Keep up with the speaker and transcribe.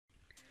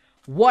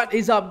What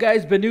is up,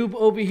 guys? Bhanoob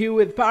over here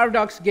with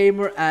Paradox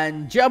Gamer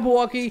and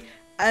Jabberwocky.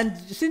 And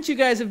since you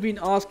guys have been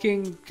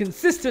asking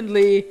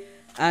consistently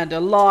and a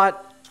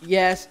lot,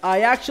 yes,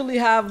 I actually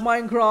have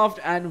Minecraft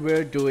and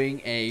we're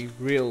doing a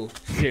real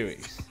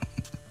series.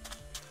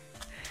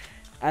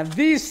 And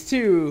these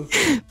two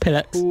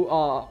who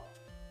are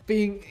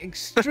being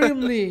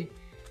extremely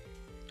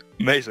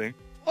amazing.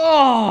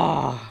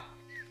 Oh,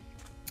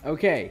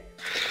 okay.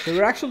 So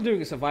we're actually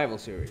doing a survival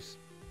series.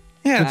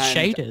 Yeah, with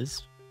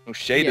shaders. No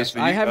shaders yes, for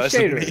you I have guys.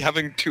 shaders. Me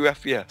having 2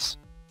 FPS.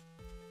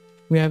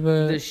 We have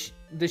a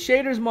the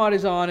shaders mod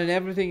is on and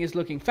everything is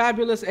looking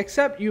fabulous,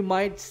 except you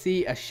might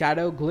see a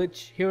shadow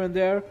glitch here and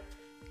there.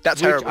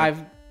 That's terrible.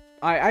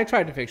 I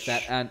tried to fix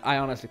that and I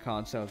honestly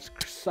can't, so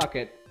suck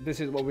it. This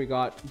is what we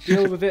got.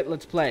 Deal with it,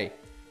 let's play.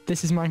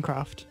 This is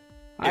Minecraft.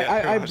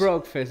 I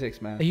broke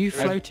physics, man. Are you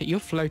floating? You're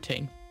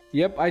floating.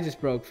 Yep, I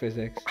just broke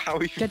physics. How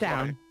are you Get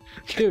down.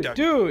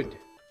 Dude.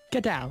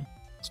 Get down.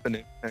 Spin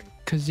it.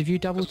 Because if you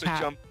double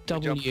tap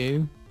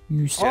W,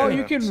 you Oh,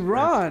 you can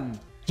run.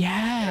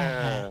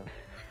 Yeah.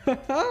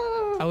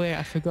 Oh wait,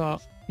 I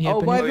forgot. Yeah,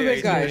 oh, by the way,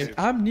 yeah, guys,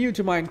 I'm new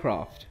to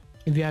Minecraft.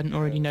 If you hadn't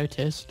already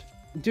noticed.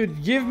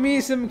 Dude, give me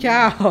some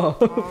cow.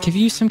 Give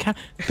you some cow.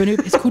 Bhanoob,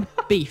 it's called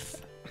beef.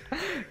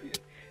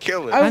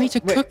 Kill it. I need to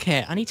cook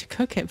it. I need to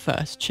cook it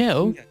first.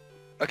 Chill.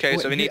 Okay,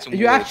 so we need some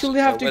You wood. actually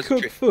have to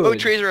cook food. Oh,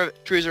 trees are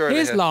over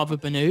Here's here. lava,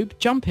 Bhanoob.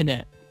 Jump in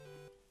it.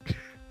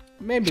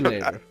 Maybe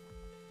later.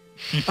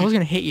 I was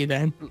gonna hit you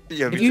then.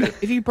 Yeah,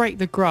 If you break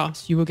the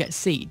grass, you will get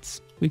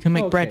seeds. We can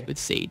make bread with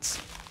seeds.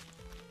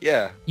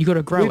 Yeah. You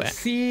gotta grow With it.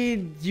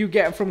 seeds you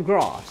get from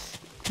grass.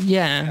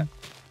 Yeah.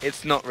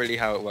 It's not really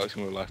how it works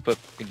in real life, but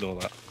ignore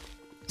that.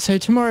 So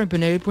tomorrow,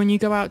 Bhanoob, when you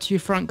go out to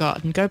your front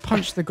garden, go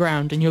punch the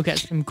ground and you'll get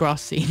some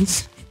grass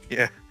seeds.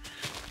 Yeah.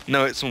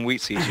 No, it's some wheat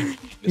seeds. You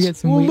get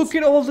some Oh, wheat look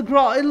at all the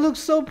grass. It looks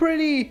so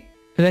pretty.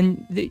 But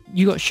then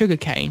you got sugar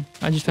cane.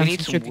 I just found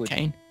some sugar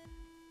cane.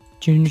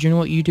 Do you know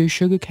what you do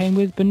sugar cane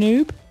with,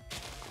 Bhanoob?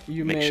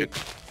 You make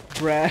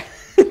bread.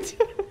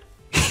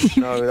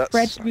 No, that's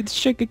bread with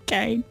sugar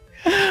cane.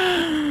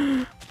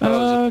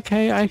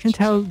 Okay, I can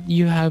tell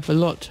you have a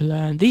lot to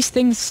learn. These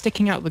things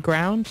sticking out the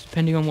ground,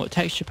 depending on what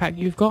texture pack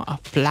you've got, are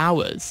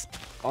flowers.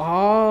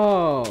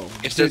 Oh,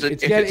 It's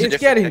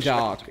getting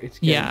dark.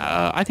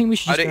 Yeah, I think we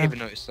should. I didn't even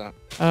notice that.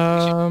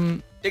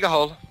 Dig a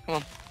hole. Come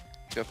on.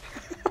 Go.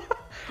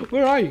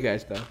 Where are you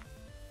guys though?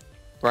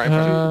 Right in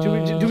front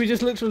of Do we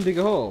just literally dig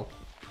a hole?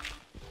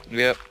 you.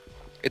 Yep.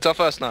 It's our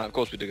first night. Of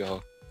course we dig a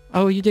hole.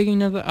 Oh, you're digging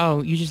another.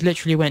 Oh, you just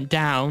literally went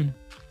down.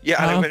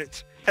 Yeah, I know when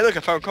it's. Hey, look! I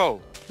found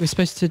coal. We're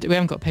supposed to. We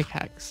haven't got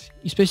pickaxe.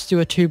 You're supposed to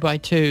do a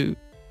 2x2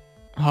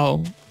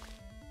 hole.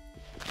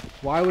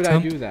 Why would I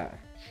do that?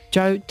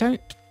 Joe,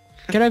 don't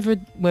get over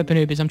where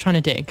Bhanoob is. I'm trying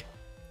to dig.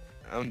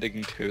 I'm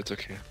digging too. It's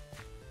okay.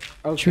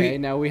 Okay,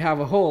 now we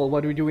have a hole.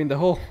 What do we do in the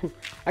hole?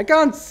 I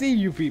can't see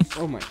you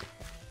people. Oh my.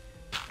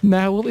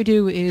 Now what we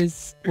do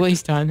is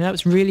waste time. That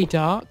was really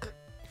dark.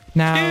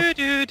 Now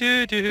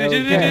Okay.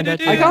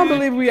 I can't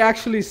believe we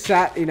actually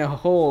sat in a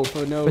hole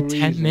for no for reason.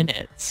 10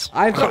 minutes.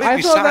 I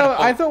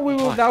thought we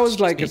were. That was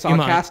like a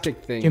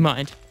sarcastic thing. Do you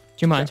mind? Do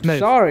you mind? Move.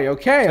 Sorry.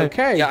 Okay.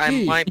 Yeah,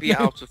 geez. I might be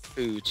out of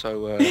food,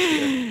 so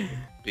yeah,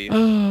 beef.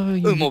 Oh,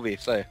 Ooh, more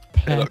beef. There.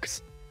 Hey, look.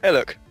 Hey,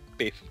 look.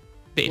 Beef.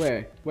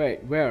 Beef.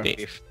 Wait, where?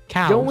 Beef.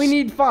 Cows. Don't we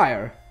need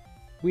fire?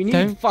 We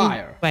need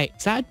fire. Wait,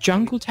 is that a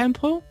jungle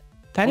temple?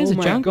 That is a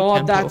jungle temple. Oh my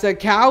god, that's a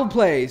cow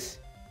place.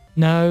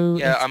 No.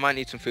 Yeah, I might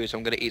need some food, so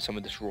I'm gonna eat some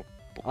of this raw.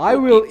 I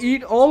will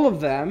eat all of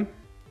them.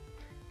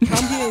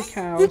 Come here,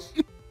 cows.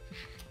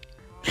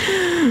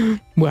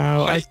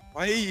 Wow. Why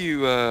are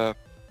you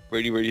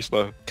really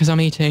slow? Because I'm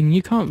eating.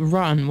 You can't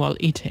run while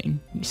eating.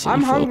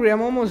 I'm hungry.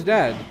 I'm almost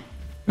dead.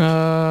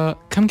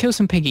 Come kill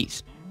some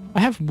piggies.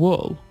 I have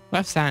wool. I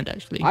have sand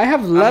actually. I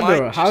have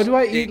leather. How do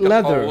I eat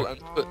leather?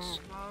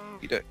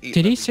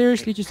 Did he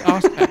seriously just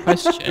ask that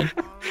question?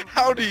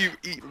 How do you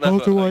eat leather?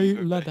 How do I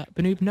eat leather?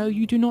 Bhanoob, no,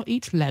 you do not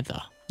eat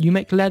leather. You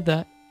make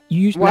leather.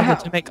 You use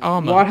leather to make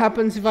armor. What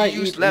happens if I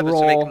eat leather raw?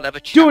 to make leather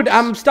chaps. Dude,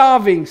 I'm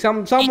starving.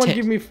 Someone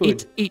give me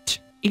food. Eat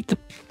the.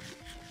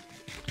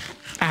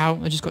 Ow!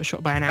 I just got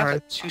shot by an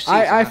arrow.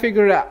 I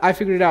figured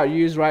it out. You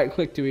use right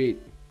click to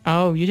eat.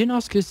 Oh, you didn't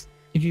ask us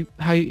if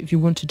you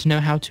wanted to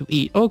know how to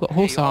eat. Oh, I got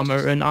horse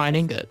armor and iron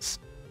ingots.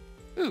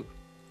 Ooh.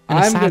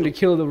 I'm going to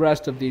kill the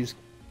rest of these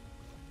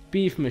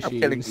beef machines. I'm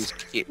killing these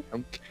kids.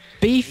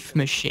 Beef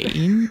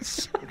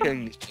machines? I'm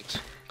killing these kids.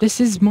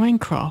 This is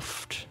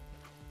Minecraft.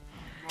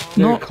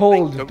 They're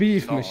called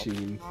beef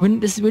machines.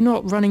 We're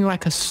not running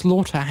like a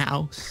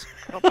slaughterhouse.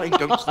 I'm not playing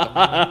Don't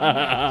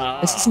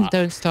Starve. This isn't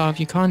Don't Starve.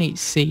 You can't eat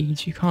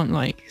seeds. You can't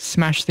like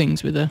smash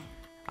things with a.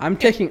 I'm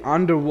taking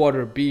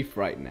underwater beef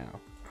right now.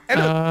 Hey,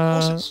 look,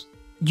 horses.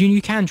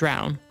 You can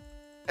drown.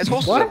 There's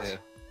horses What? over here.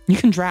 You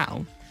can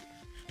drown.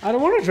 I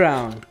don't want to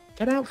drown.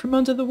 Get out from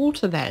under the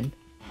water then.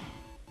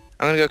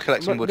 I'm gonna go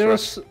collect some But wood for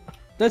us.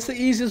 that's the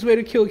easiest way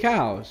to kill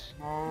cows.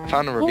 I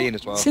found a ravine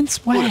as well.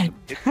 Since when?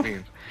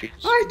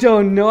 I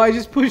don't know. I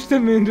just pushed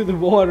them into the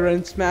water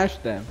and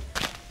smashed them.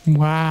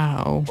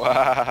 Wow.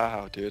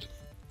 Wow, dude.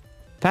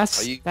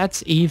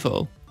 That's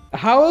evil.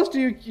 How else do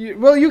you...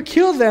 Well, you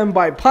kill them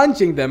by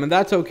punching them, and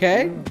that's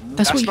okay?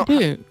 That's what you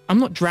do. I'm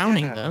not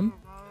drowning them.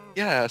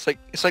 Yeah, it's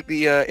like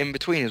the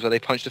in-betweeners where they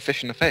punch the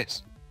fish in the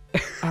face.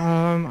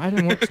 I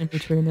don't watch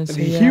in-betweeners.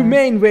 The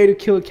humane way to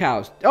kill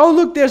cows. Oh,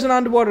 look, there's an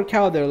underwater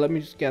cow there. Let me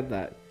just get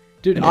that.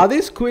 Dude, are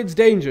these squids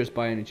dangerous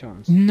by any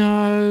chance?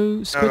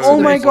 No. Squids Oh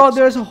my god,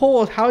 there's a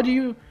horse. How do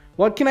you...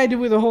 What can I do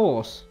with a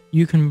horse?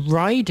 You can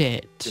ride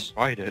it. Just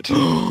ride it.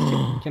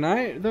 Can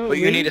I, though? But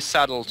you need a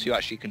saddle to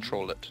actually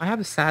control it. I have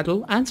a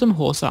saddle and some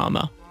horse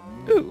armor.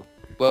 Ooh.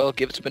 Well,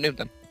 give it to Bhanoob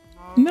then.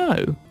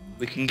 No.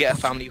 We can get a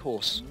family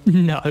horse.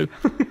 No.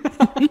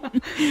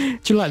 Do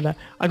you like that?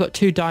 I got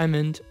 2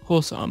 diamond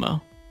horse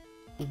armor.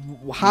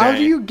 How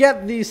do you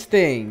get these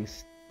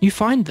things? You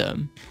find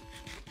them.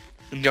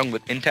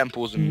 In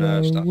temples and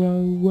stuff.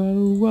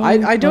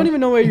 I don't even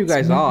know where you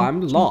guys are.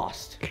 I'm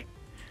lost.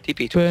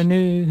 TP to us.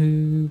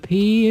 Bhanoob,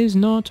 he is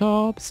not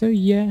up, so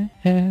yeah.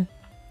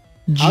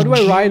 How do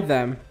I ride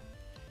them?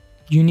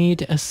 You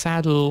need a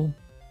saddle.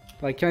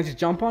 Like, can I just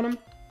jump on them?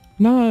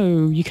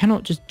 No, you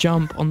cannot just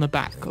jump on the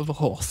back of a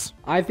horse.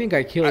 I think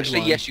I killed Actually,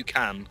 one. yes, you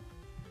can.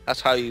 That's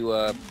how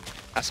you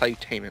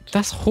tame it.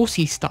 That's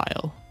horsey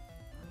style.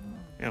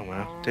 Yeah,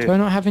 well, Do I dude.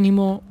 not have any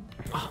more?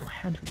 Oh, my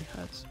hand really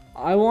hurts.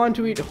 I want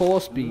to eat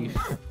horse beef.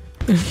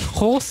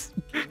 Horse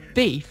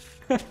beef.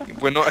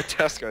 We're not at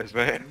Tesco's,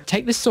 mate.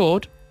 Take the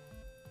sword.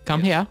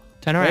 Come here.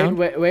 Turn around.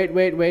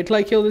 Wait till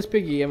I kill this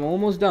piggy. I'm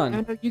almost done.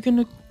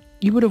 No,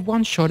 you would have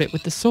one-shot it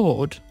with the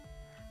sword.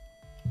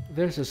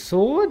 There's a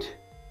sword?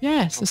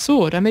 Yes, a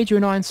sword. I made you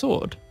an iron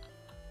sword.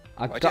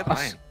 Why do you have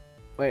iron?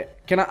 Wait,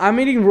 I'm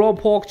eating raw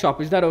pork chop.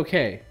 Is that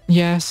okay?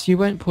 Yes, you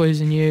won't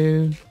poison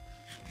you.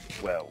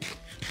 Well.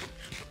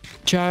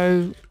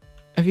 Joe,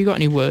 have you got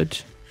any wood?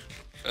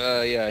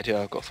 Yeah, I do.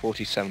 I've got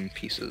 47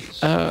 pieces.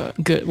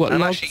 Good. What, I'm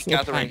logs actually or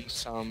gathering planks?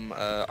 some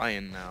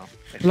iron now.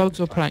 Logs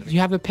or planks? You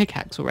have a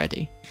pickaxe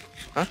already.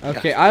 Huh?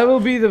 Okay, Yeah. I will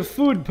be the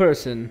food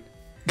person.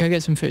 Go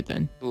get some food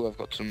then. Ooh, I've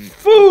got some...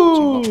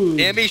 Food!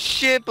 Near me,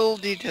 shibble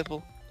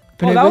dibble.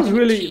 Oh, that was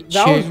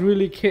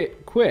really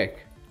quick.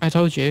 quick. I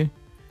told you.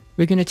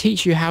 We're going to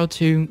teach you how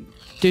to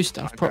do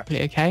stuff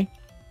properly, okay?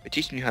 We're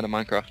teaching you how to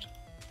Minecraft.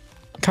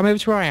 Come over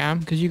to where I am,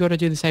 because you got to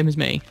do the same as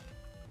me.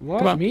 What?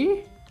 Come on.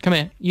 Me? Come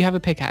here. You have a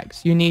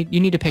pickaxe. You need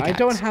a pickaxe. I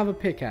don't have a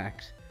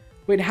pickaxe.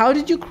 Wait, how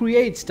did you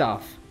create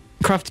stuff?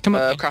 Craft. Come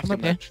up. Crafting Come up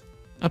here. bench.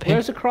 Up here.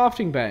 Where's a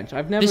crafting bench?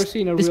 I've never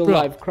seen a this real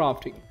block. live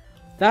crafting.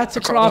 That's a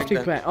A crafting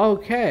crafting bench.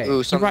 Okay. Ooh,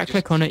 You something right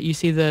click on it. You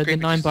see the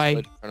creepy 9 by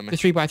just in front of me. the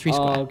 3 by 3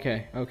 square. Oh,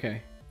 okay.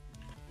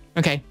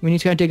 Okay. We need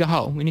to go dig a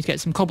hole. We need to get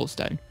some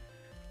cobblestone.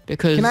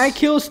 Because Can I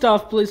kill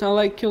stuff, please? I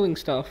like killing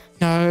stuff.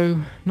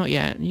 No, not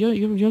yet.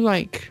 You're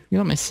like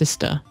my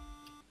sister.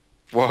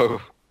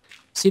 Whoa.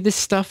 See this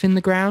stuff in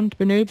the ground,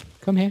 Bhanoob?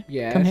 Come here.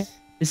 Yes. Come here.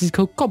 This is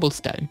called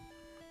cobblestone.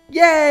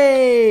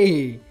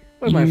 Yay!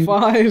 Where's my You-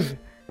 5?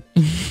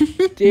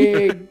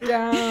 Dig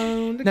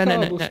down the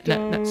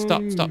No.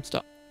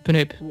 Stop.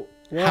 Bhanoob,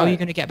 how are you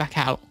going to get back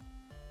out?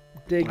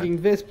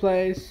 Digging this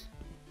place.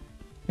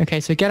 Okay,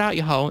 so get out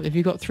your hole. If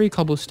you've got 3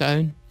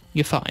 cobblestone,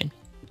 you're fine.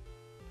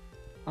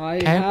 I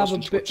Okay. have a Awesome,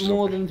 bit switch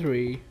more something. than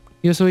 3.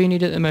 Yours all you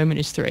need at the moment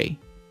is 3.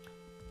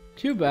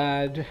 Too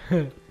bad.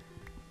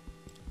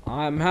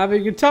 I'm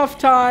having a tough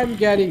time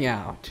getting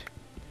out.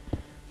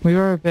 We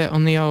were a bit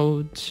on the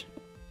old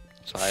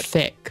Side.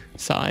 thick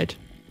side.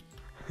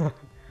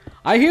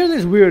 I hear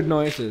these weird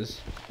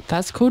noises.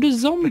 That's called a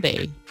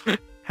zombie.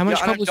 How much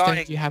Yeah, and I'm cobblestone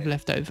dying. do you have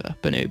left over,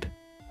 Bhanoob?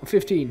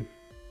 15.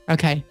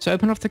 Okay, so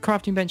open up the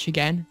crafting bench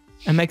again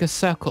and make a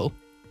circle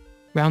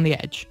round the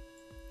edge.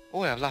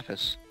 Oh, I have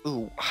lapis.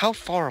 Ooh, how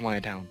far am I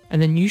down? And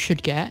then you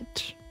should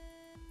get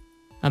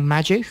a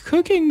magic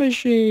cooking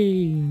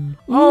machine.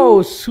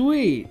 Oh,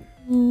 sweet.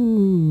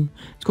 Ooh.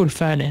 It's called a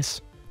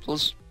furnace.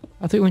 Plus,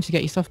 I thought you wanted to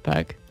get your stuff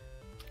back.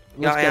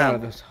 Let's I get am. out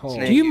of this hole.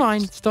 Snake. Do you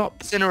mind? Stop.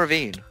 it's in a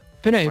ravine.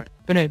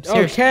 Bhanoob,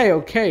 seriously.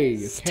 Okay.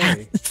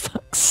 Stand the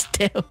fuck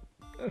still.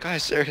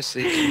 Guys,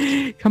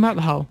 seriously. Come out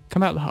the hole.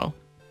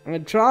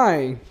 I'm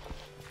trying.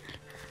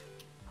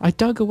 I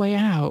dug a way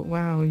out.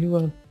 Wow, you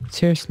were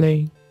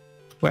seriously...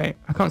 Wait,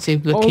 I can't see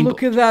the Oh, keyboard.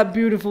 look at that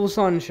beautiful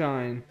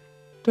sunshine.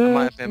 I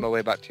might have made my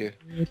way back to you.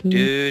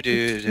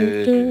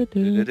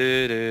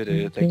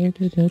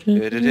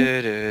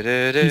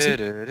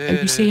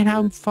 Have you seen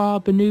how far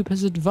Bhanoob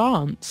has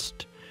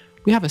advanced?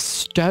 We have a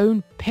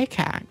stone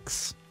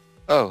pickaxe.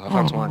 Oh, I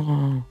found some iron.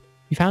 Oh,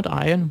 you found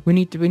iron? We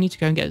need to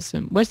go and get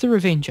some. Where's the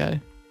ravine, Joe?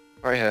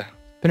 Right here.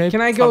 Bhanoob,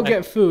 Can I go follow.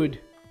 get food?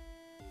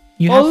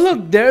 You Oh, have...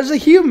 look, there's a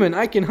human.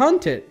 I can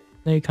hunt it.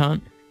 No, you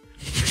can't.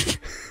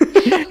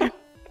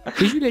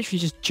 Did you literally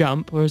just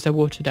jump, or is there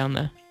water down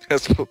there?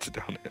 There's water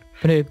down here.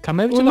 Bhanoob, come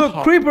over Oh, to the look,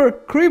 hole.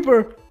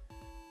 creeper.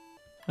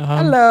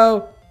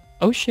 Hello.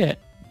 Oh shit.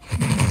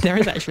 There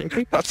is actually a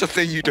creeper. That's the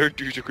thing you don't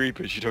do to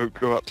creepers. You don't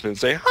go up to them and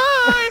say,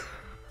 hi!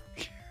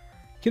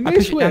 Can I they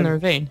push it down the swim?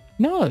 ravine.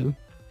 No.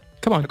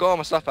 Come I on, got all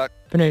my stuff back.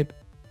 Bhanoob.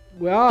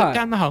 We Look are.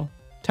 down the hole.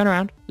 Turn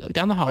around. Look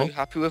down the Are hole. you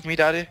happy with me,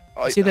 Daddy?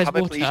 See, there's have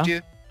I water. pleased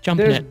you? Jump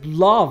in There's it.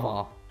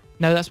 lava.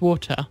 No, that's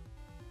water.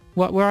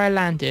 Where I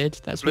landed,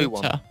 that's Blue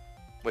water. one.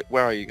 Wait,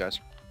 where are you guys?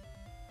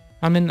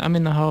 I'm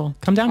in the hole.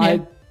 Come down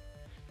here.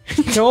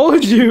 I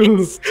told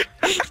you.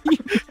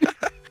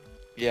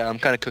 Yeah, I'm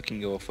kind of cooking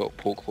your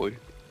pork for you.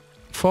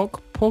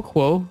 Pork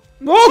wall.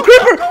 Oh,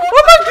 creeper! Oh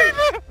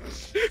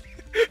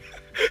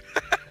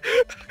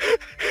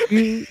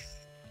my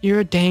You're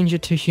a danger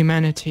to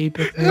humanity,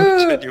 but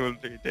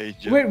Genuinely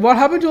danger. Wait, what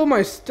happened to all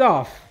my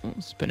stuff?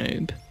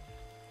 Bhanoob.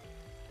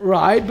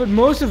 Right, but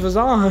most of us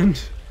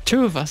aren't.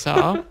 Two of us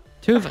are.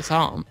 Two of us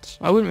aren't.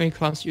 I wouldn't really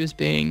class you as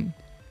being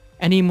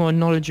any more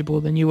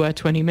knowledgeable than you were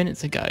 20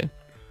 minutes ago.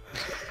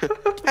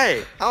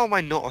 Hey, how am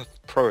I not a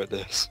pro at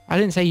this? I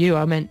didn't say you,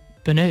 I meant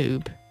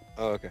Bhanoob.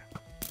 Oh, okay.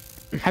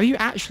 Have you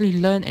actually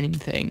learned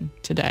anything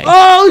today?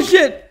 Oh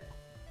shit!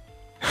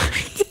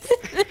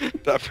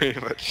 That pretty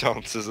much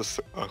answers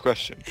a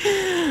question.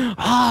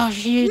 Oh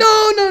shit!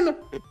 No!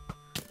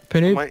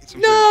 Bhanoob,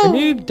 No!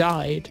 Bhanoob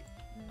died.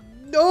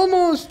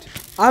 Almost!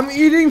 I'm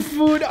eating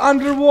food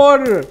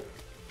underwater!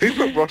 Who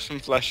put rotten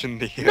flesh in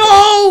the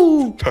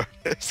No!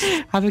 furnace?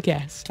 Have a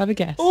guess. Have a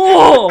guess.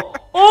 Oh!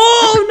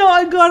 Oh no,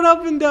 I got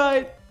up and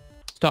died!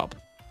 Stop.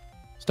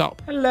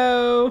 Stop.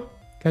 Hello?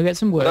 Go get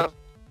some wood No.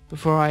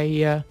 before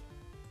I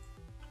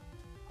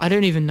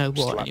don't even know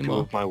what Slap you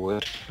anymore. with my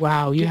wood.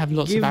 Wow, you have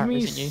lots of Give me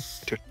arrows in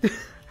you.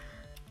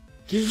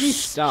 Give me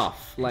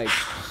stuff. Like,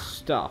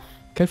 stuff.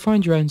 Go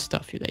find your own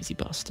stuff, you lazy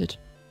bastard.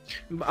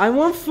 I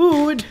want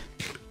food!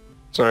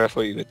 Sorry, I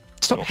thought you would.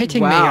 Stop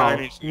hitting Wow.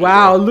 me.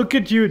 Wow, look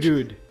at you,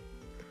 dude.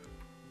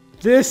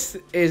 This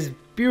is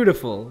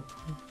beautiful.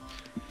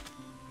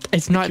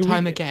 It's night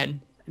time we-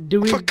 again.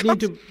 Do we For need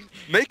God's- to...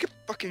 Make a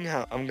fucking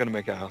house. I'm gonna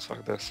make a house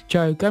like this.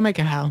 Joe, go make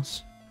a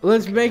house.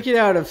 Let's make it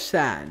out of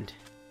sand.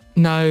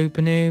 No,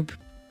 Bhanoob.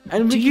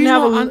 And we Do can you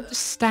have not a...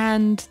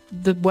 understand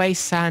the way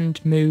sand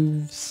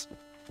moves?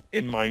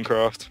 In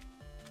Minecraft.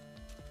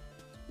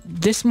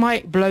 This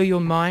might blow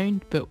your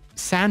mind, but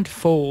sand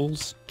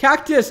falls.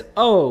 Cactus!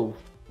 Oh!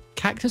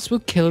 Cactus will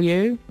kill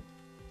you.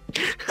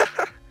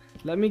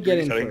 Let me get Are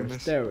you in telling him first.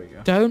 this? There we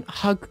go. Don't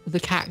hug the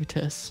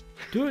cactus.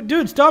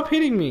 Dude, stop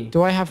hitting me!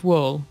 Do I have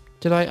wool?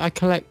 Did I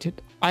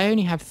collected? I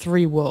only have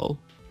 3 wool.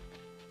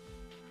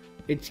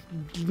 It's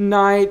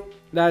night.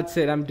 That's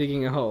it, I'm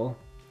digging a hole.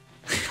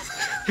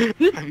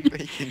 I'm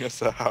making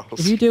us a house.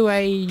 If you do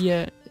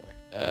a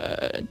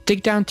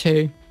dig down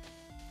 2.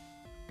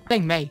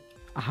 Dang me.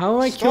 How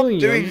am I Stop killing you?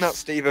 doing that,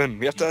 Stephen.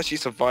 We have to actually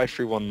survive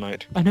through one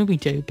night. I know we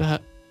do,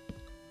 but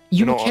you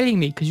You were know what? killing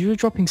me because you were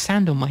dropping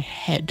sand on my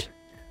head.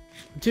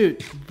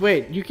 Dude,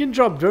 wait, you can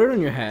drop dirt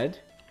on your head.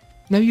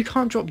 No, you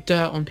can't drop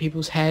dirt on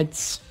people's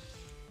heads.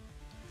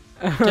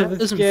 Dirt This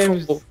doesn't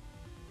game's... fall.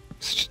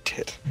 Such a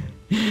tit.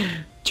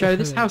 Joe,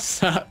 this house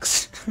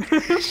sucks.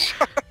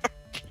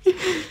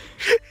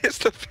 It's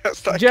the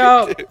best I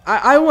Joe, could do.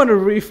 I want a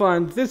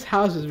refund. This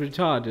house is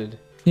retarded.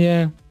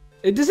 Yeah.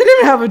 It doesn't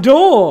even have a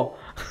door.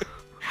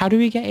 How do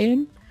we get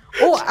in?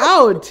 Oh,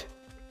 out!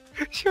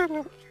 Shut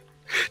up.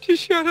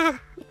 Just shut up.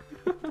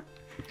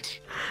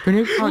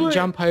 Bhanoob can't Wait.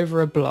 jump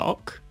over a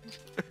block.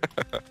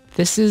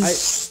 This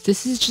is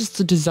just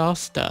a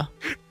disaster.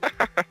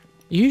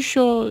 You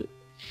sure?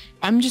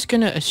 I'm just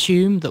gonna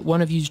assume that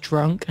one of you's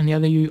drunk and the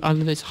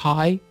other is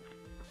high.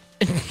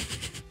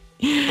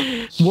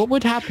 What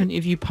would happen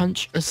if you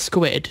punch a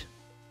squid?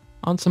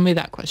 Answer me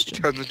that question.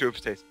 Turns into a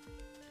potato.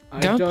 I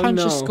Go and don't punch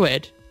know. a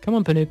squid. Come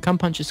on, Bhanoob, come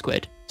punch a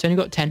squid. It's only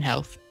got 10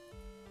 health.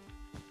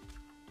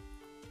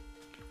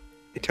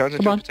 It turns Come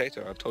into on. a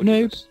potato. I told you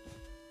Noob. this.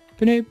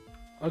 Bhanoob,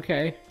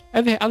 Okay.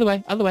 over here, other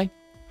way, other way,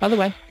 other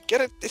way.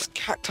 This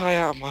cacti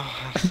out of my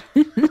house.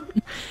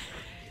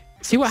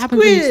 See what happens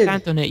when you Squid!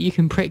 stand on it? You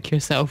can prick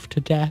yourself to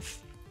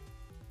death.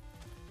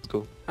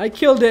 Cool. I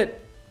killed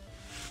it.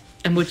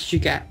 And what did you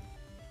get?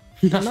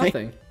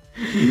 Nothing.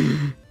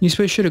 You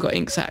should have got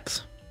ink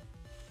sacs.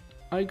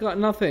 I got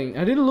nothing.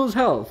 I didn't lose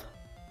health.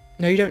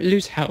 No, you don't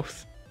lose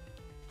health.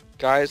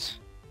 Guys,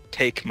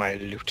 take my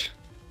loot.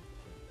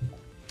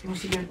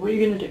 What are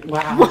you gonna do?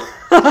 Wow.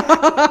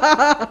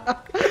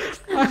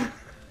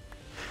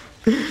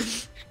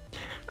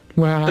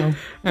 Wow.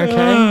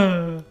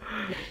 Okay.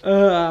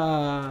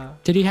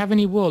 Did he have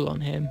any wool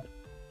on him?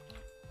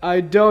 I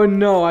don't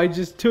know. I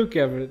just took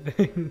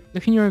everything.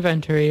 Look in your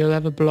inventory. You'll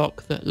have a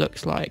block that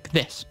looks like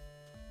this.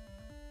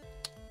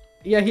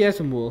 Yeah, he has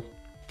some wool.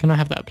 Can I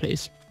have that,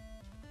 please?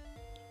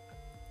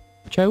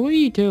 Joe, what are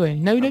you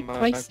doing? No, don't My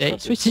place it. You're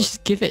Minecraft supposed to is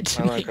just give it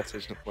to My me. Minecraft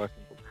isn't working.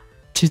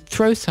 To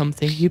throw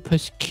something, you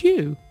push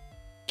Q.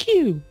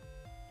 Q.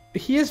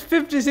 He has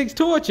 56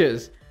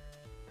 torches.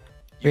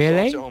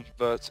 Really? On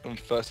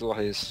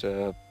fertilized.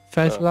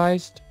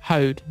 Fertilized,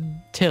 hoed,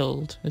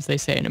 tilled, as they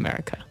say in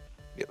America.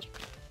 Yes.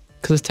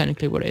 Because that's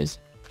technically what it is.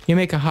 You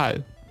make a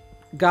hoe.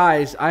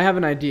 Guys, I have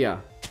an idea.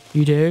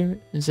 You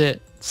do? Is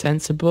it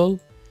sensible?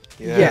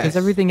 Yeah. Yes. Because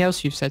everything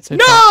else you've said so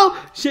far. No!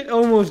 Shit,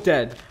 almost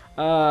dead.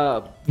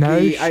 No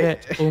the-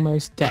 shit,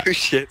 almost dead. Oh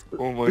shit!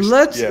 Almost.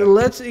 Let's Yeah.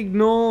 let's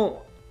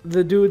ignore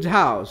the dude's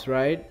house,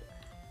 right?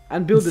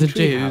 And build a The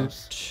tree dude.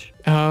 house.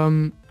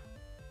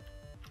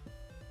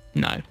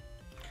 No.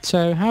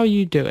 So, how are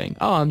you doing?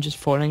 Oh, I'm just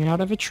falling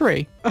out of a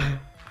tree.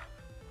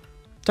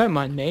 Don't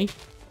mind me.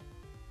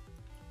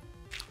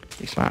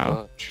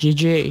 Wow.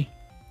 GG.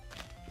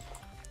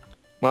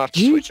 Might have to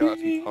switch out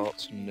a few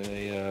parts from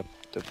the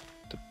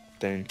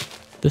thing.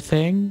 The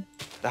thing?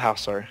 The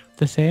house, sorry.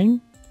 The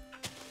thing?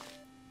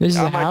 This is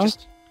a house?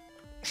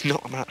 It's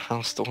not that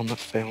house, the one that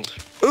failed.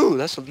 Ooh,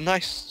 that's a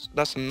nice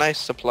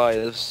supply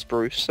of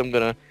spruce. I'm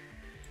gonna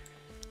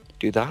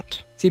do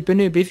that. See,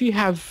 Bhanoob, if you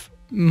have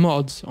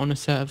mods on a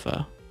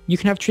server, you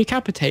can have tree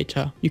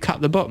capitator. You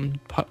cut the bottom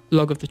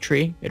log of the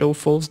tree, it all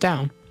falls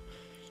down.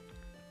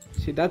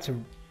 See, that's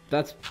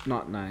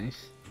not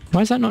nice.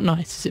 Why is that not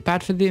nice? Is it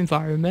bad for the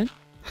environment?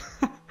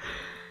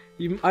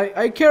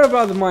 I care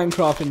about the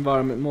Minecraft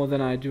environment more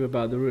than I do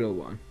about the real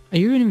one. Are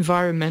you an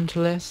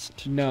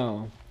environmentalist?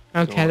 No.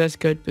 Okay, that's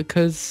good,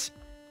 because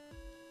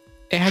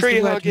it has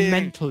the word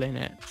mental in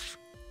it.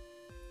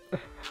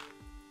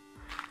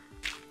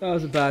 That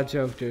was a bad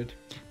joke, dude.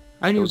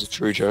 It was a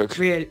true joke.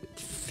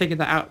 Figured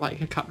that out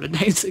like a couple of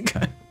days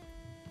ago.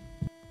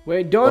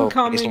 Wait, don't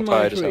come in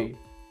my tree.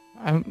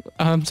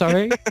 I'm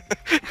sorry?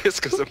 It's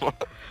because of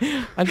what?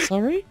 I'm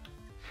sorry?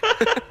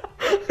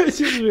 I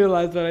just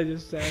realized what I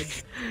just said.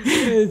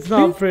 It's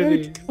not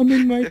pretty. Come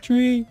in my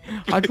tree.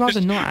 I'd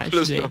rather not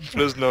actually.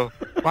 Please no.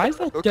 Why is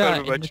there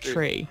dirt in the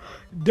tree?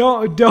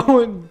 Don't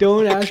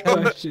ask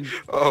questions.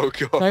 Oh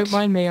god. Don't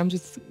mind me. I'm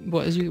just.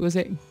 Was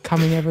it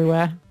coming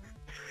everywhere?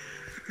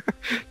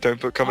 Don't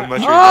put come in my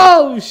tree.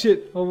 Oh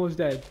shit! Almost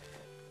dead.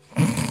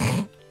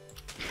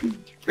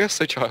 We are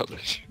so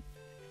childish.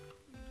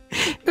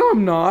 No,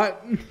 I'm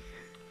not.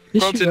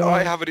 Granted,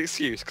 I have an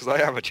excuse because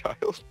I am a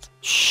child.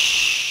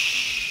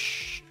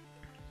 Shh.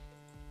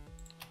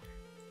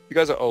 You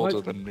guys are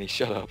older than me.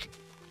 Shut up.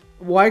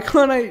 Why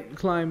can't I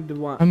climb the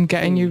one? I'm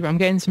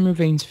getting some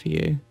ravines for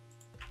you.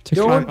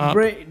 Don't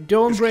break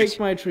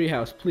my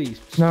treehouse,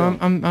 please. No,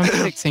 I'm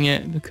fixing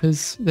it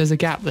because there's a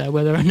gap there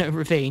where there are no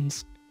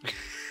ravines.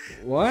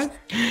 What?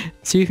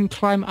 So you can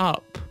climb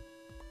up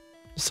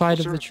the side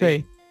of the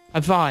tree.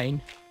 A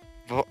vine.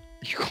 What?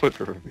 You call it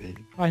a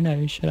ravine? I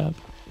know. Shut up.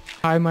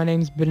 Hi, my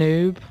name's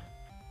Bhanoob.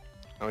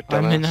 Oh,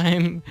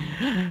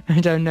 I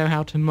don't know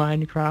how to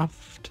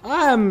Minecraft.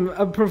 I'm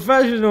a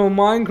professional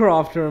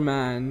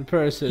Minecrafter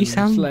person.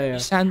 Slayer.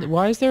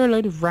 Why is there a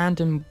load of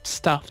random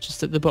stuff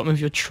just at the bottom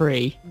of your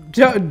tree?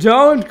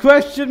 Don't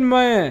question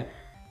me.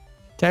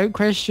 Don't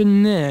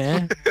question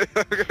there.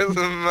 Is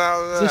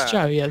this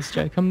Joe? Yeah, it's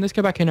Joe. Come, let's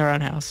go back in our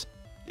own house.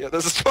 Yeah,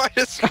 there's a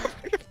spider.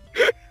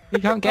 You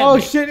can't get me. Oh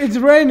shit, it's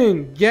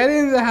raining. Get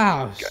in the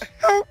house.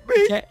 Help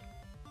me.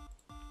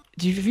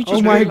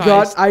 Oh my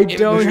god, I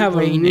don't have a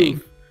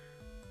roof.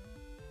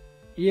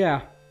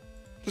 Yeah.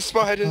 The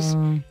spiders.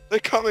 They're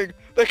coming.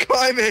 They're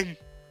climbing.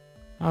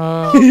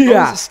 Yeah.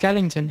 There's a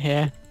skeleton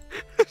here.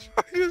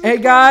 Hey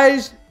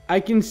guys, I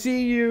can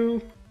see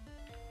you.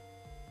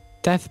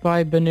 Death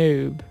by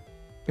Bhanoob.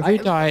 If you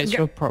die, it's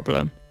your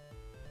problem.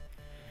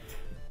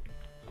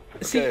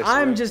 See, okay,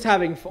 I'm just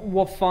having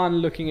fun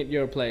looking at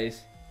your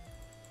place.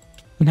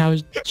 And how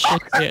shit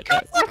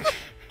it.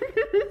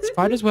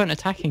 Spiders weren't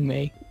attacking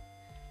me.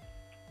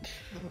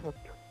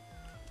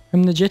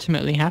 I'm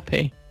legitimately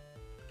happy.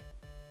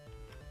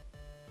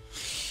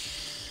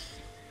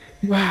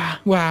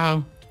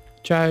 Wow.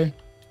 Joe.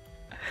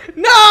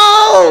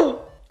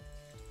 No!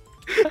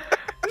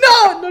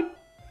 No!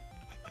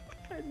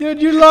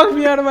 Dude, you locked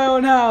me out of my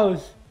own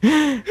house.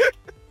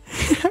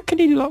 How can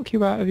he lock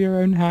you out of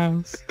your own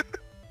house?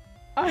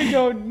 I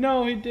don't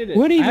know, he did it.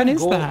 What even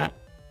is that?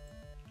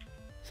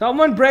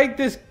 Someone break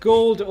this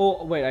gold.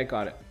 Oh, wait, I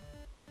got it.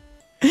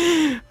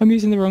 I'm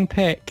using the wrong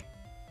pick.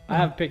 I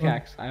have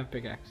pickaxe.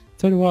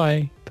 So do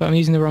I, but I'm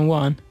using the wrong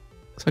one.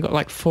 So I got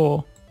like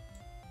 4.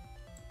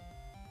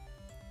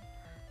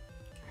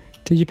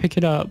 Did you pick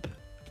it up?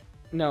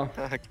 No.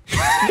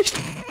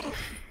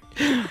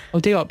 I'll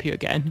de-op you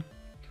again.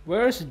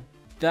 Where's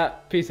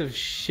that piece of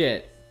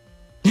shit?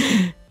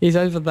 He's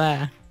over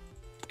there.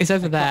 He's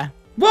over there.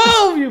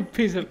 Whoa, you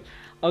piece of...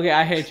 Okay,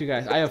 I hate you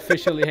guys. I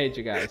officially hate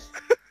you guys.